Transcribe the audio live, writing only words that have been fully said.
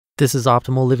This is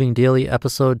Optimal Living Daily,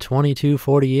 episode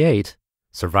 2248,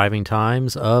 Surviving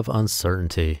Times of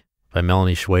Uncertainty, by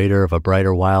Melani Schweder of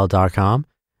abrighterwild.com,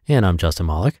 and I'm Justin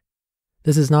Malik.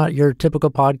 This is not your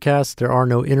typical podcast. There are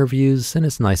no interviews, and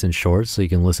it's nice and short, so you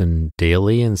can listen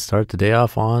daily and start the day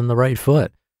off on the right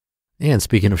foot. And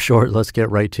speaking of short, let's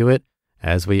get right to it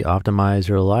as we optimize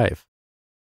your life.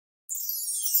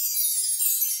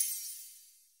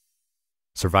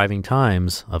 Surviving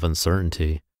Times of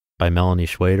Uncertainty, by Melani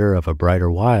Schweder of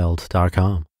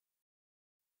abrighterwild.com.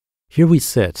 Here we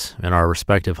sit in our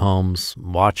respective homes,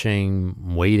 watching,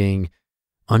 waiting,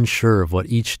 unsure of what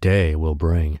each day will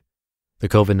bring. The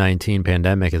COVID-19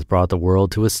 pandemic has brought the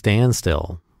world to a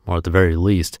standstill, or at the very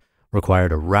least,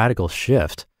 required a radical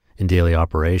shift in daily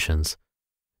operations.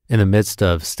 In the midst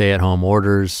of stay-at-home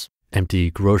orders, empty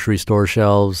grocery store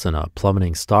shelves, and a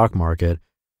plummeting stock market,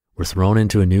 we're thrown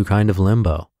into a new kind of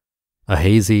limbo. A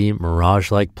hazy,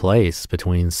 mirage-like place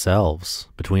between selves,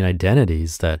 between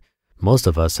identities that most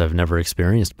of us have never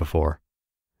experienced before.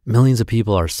 Millions of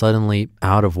people are suddenly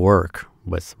out of work,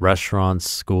 with restaurants,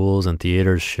 schools, and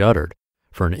theaters shuttered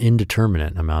for an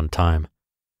indeterminate amount of time.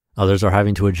 Others are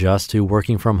having to adjust to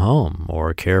working from home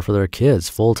or care for their kids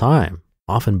full-time,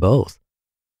 often both.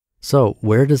 So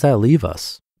where does that leave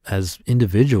us as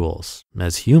individuals,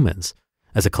 as humans,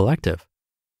 as a collective?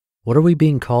 What are we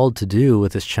being called to do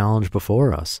with this challenge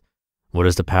before us? What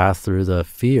is the path through the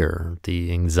fear,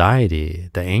 the anxiety,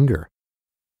 the anger?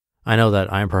 I know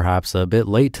that I'm perhaps a bit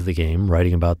late to the game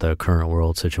writing about the current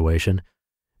world situation.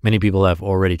 Many people have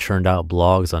already churned out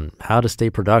blogs on how to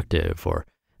stay productive or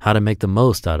how to make the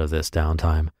most out of this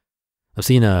downtime. I've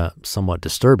seen a somewhat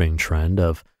disturbing trend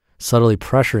of subtly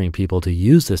pressuring people to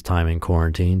use this time in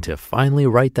quarantine to finally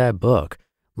write that book,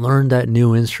 learn that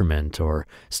new instrument, or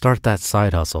start that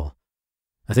side hustle.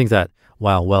 I think that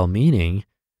while well-meaning,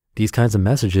 these kinds of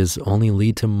messages only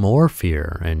lead to more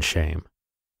fear and shame.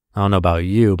 I don't know about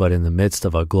you, but in the midst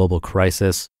of a global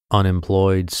crisis,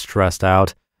 unemployed, stressed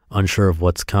out, unsure of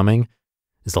what's coming,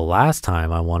 is the last time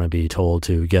I want to be told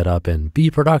to get up and be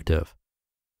productive.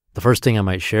 The first thing I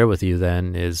might share with you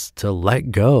then is to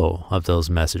let go of those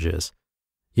messages.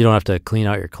 You don't have to clean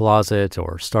out your closet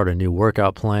or start a new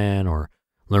workout plan or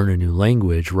learn a new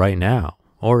language right now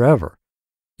or ever.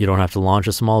 You don't have to launch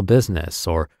a small business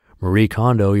or Marie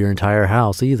Kondo your entire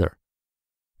house either.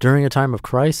 During a time of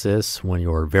crisis, when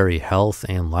your very health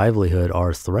and livelihood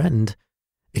are threatened,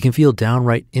 it can feel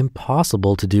downright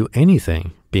impossible to do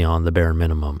anything beyond the bare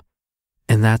minimum.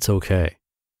 And that's okay.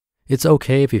 It's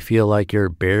okay if you feel like you're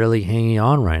barely hanging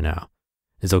on right now.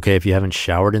 It's okay if you haven't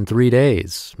showered in 3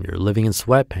 days, you're living in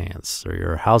sweatpants, or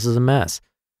your house is a mess.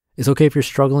 It's okay if you're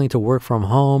struggling to work from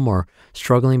home or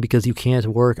struggling because you can't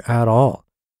work at all.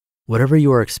 Whatever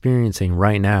you are experiencing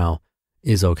right now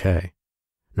is okay,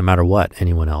 no matter what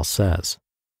anyone else says.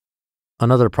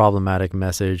 Another problematic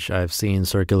message I've seen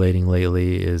circulating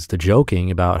lately is the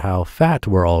joking about how fat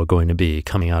we're all going to be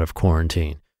coming out of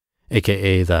quarantine,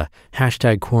 aka the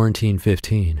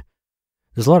 #quarantine15.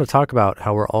 There's a lot of talk about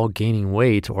how we're all gaining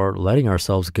weight or letting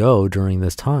ourselves go during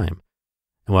this time.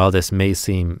 And while this may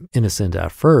seem innocent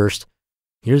at first,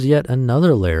 here's yet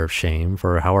another layer of shame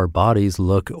for how our bodies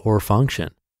look or function.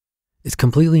 It's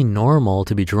completely normal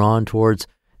to be drawn towards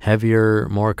heavier,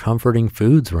 more comforting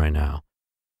foods right now.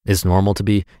 It's normal to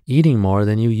be eating more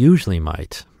than you usually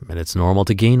might, and it's normal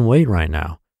to gain weight right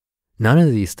now. None of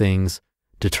these things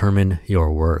determine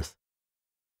your worth.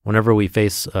 Whenever we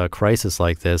face a crisis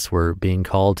like this, we're being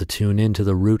called to tune into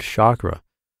the root chakra.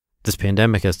 This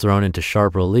pandemic has thrown into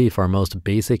sharp relief our most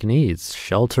basic needs: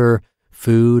 shelter,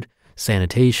 food,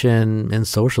 sanitation, and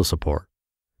social support.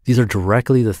 These are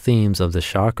directly the themes of the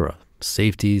chakra: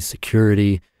 safety,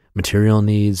 security, material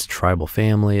needs, tribal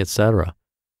family, etc.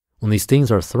 When these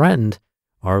things are threatened,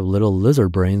 our little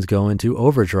lizard brains go into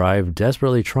overdrive,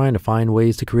 desperately trying to find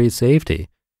ways to create safety.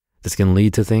 This can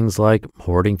lead to things like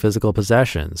hoarding physical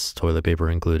possessions, toilet paper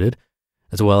included,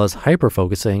 as well as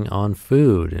hyper-focusing on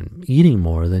food and eating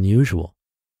more than usual.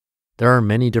 There are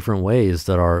many different ways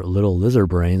that our little lizard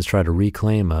brains try to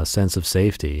reclaim a sense of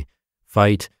safety.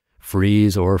 Fight,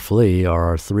 freeze, or flee are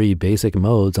our 3 basic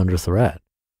modes under threat.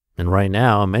 And right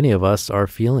now, many of us are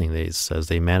feeling these as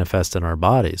they manifest in our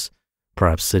bodies,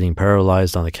 perhaps sitting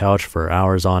paralyzed on the couch for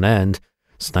hours on end,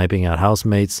 sniping at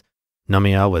housemates,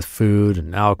 numbing out with food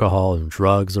and alcohol and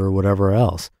drugs or whatever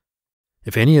else.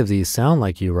 If any of these sound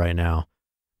like you right now,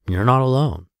 you're not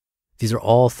alone. These are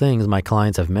all things my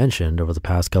clients have mentioned over the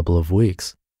past couple of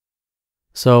weeks.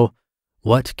 So,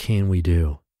 what can we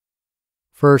do?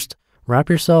 First, wrap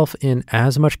yourself in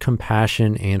as much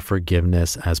compassion and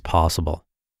forgiveness as possible.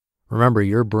 Remember,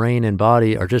 your brain and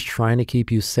body are just trying to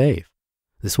keep you safe.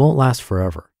 This won't last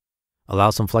forever.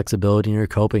 Allow some flexibility in your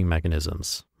coping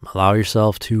mechanisms. Allow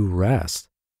yourself to rest.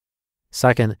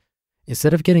 Second,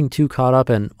 instead of getting too caught up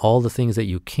in all the things that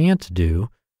you can't do,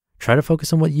 try to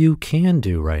focus on what you can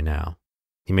do right now.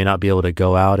 You may not be able to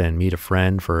go out and meet a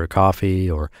friend for a coffee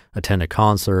or attend a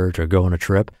concert or go on a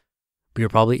trip, but you're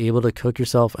probably able to cook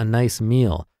yourself a nice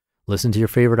meal, listen to your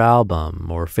favorite album,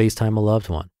 or FaceTime a loved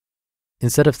one.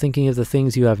 Instead of thinking of the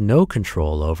things you have no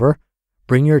control over,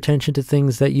 bring your attention to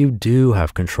things that you do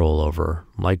have control over,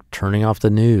 like turning off the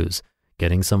news,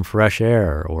 getting some fresh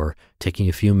air, or taking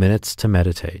a few minutes to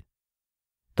meditate.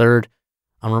 Third,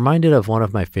 I'm reminded of one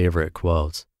of my favorite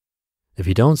quotes. If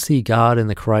you don't see God in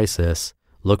the crisis,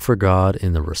 look for God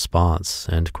in the response,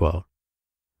 end quote.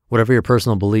 Whatever your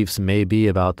personal beliefs may be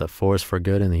about the force for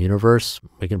good in the universe,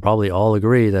 we can probably all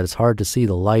agree that it's hard to see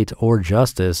the light or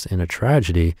justice in a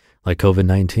tragedy like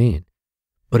COVID-19.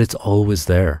 But it's always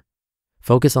there.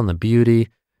 Focus on the beauty,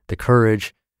 the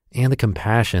courage, and the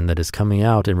compassion that is coming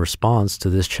out in response to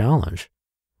this challenge.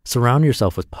 Surround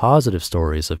yourself with positive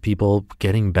stories of people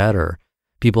getting better,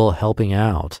 people helping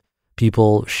out,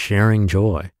 people sharing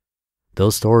joy.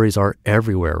 Those stories are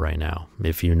everywhere right now,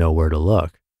 if you know where to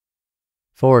look.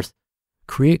 Fourth,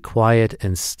 create quiet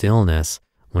and stillness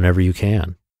whenever you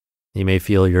can. You may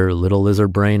feel your little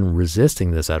lizard brain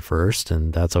resisting this at first,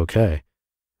 and that's okay.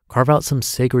 Carve out some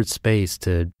sacred space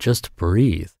to just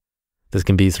breathe. This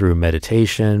can be through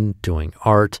meditation, doing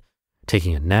art,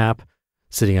 taking a nap,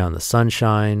 sitting out in the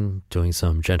sunshine, doing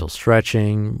some gentle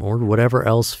stretching, or whatever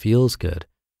else feels good.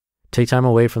 Take time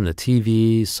away from the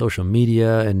TV, social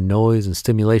media, and noise and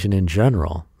stimulation in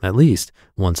general, at least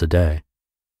once a day.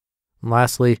 And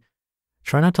lastly,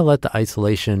 try not to let the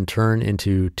isolation turn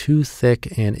into too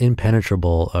thick and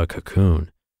impenetrable a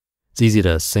cocoon. It's easy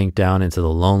to sink down into the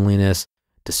loneliness,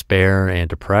 despair, and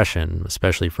depression,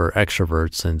 especially for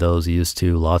extroverts and those used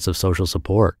to lots of social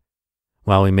support.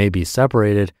 While we may be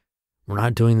separated, we're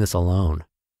not doing this alone.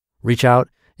 Reach out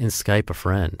and Skype a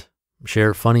friend.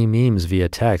 Share funny memes via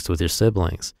text with your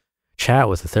siblings. Chat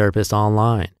with a therapist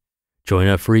online. Join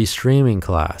a free streaming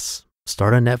class.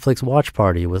 Start a Netflix watch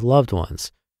party with loved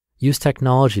ones. Use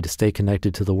technology to stay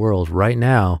connected to the world right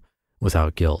now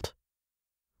without guilt.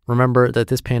 Remember that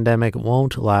this pandemic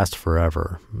won't last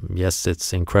forever. Yes,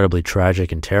 it's incredibly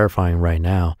tragic and terrifying right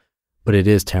now, but it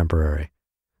is temporary.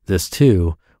 This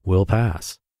too will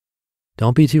pass.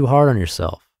 Don't be too hard on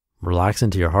yourself. Relax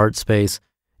into your heart space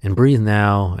and breathe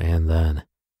now and then.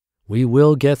 We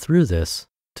will get through this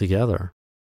together.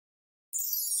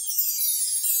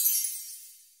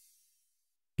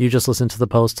 You just listened to the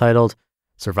post titled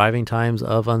Surviving Times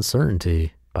of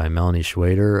Uncertainty by Melani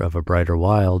Schweder of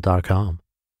abrighterwild.com.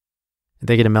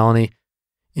 Thank you to Melanie.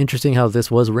 Interesting how this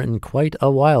was written quite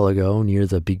a while ago, near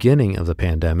the beginning of the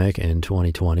pandemic in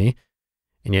 2020.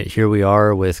 And yet here we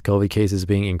are with COVID cases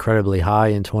being incredibly high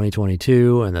in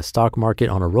 2022 and the stock market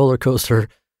on a roller coaster.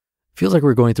 Feels like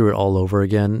we're going through it all over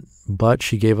again, but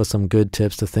she gave us some good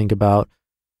tips to think about.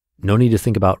 No need to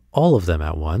think about all of them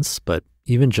at once, but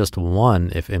even just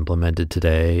one, if implemented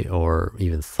today or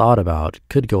even thought about,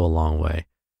 could go a long way.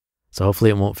 So hopefully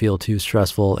it won't feel too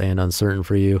stressful and uncertain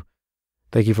for you.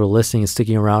 Thank you for listening and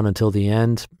sticking around until the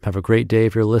end. Have a great day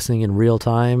if you're listening in real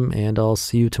time, and I'll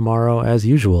see you tomorrow as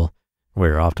usual,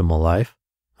 where your optimal life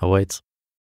awaits.